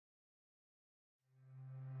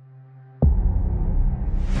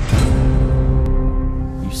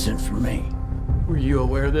You sent for me. Were you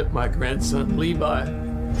aware that my grandson, Levi,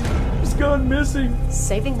 has gone missing?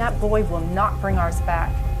 Saving that boy will not bring ours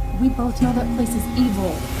back. We both know that place is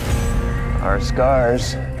evil. Our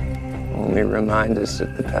scars only remind us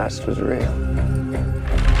that the past was real.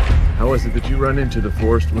 How is it that you run into the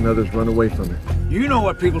forest when others run away from it? You know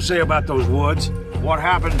what people say about those woods? What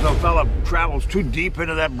happens if a fella travels too deep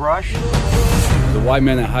into that brush? The white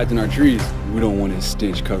man that hides in our trees, we don't want his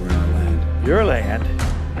stench covering our land. Your land?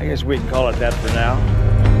 I guess we can call it that for now.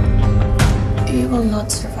 You will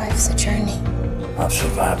not survive the journey. I've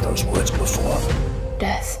survived those woods before.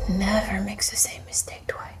 Death never makes the same mistake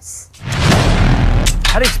twice.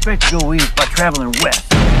 How do you expect to go east by traveling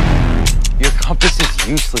west? Your compass is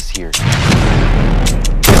useless here.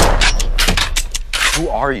 Who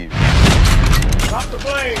are you? Stop the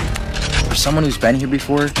blade! For someone who's been here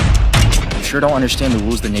before, you sure don't understand the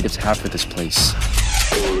rules the natives have for this place.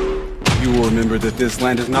 You will remember that this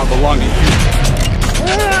land does not belong to you.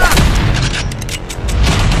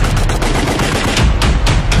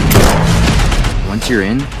 Once you're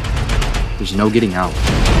in, there's no getting out.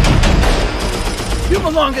 You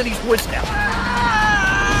belong to these woods now.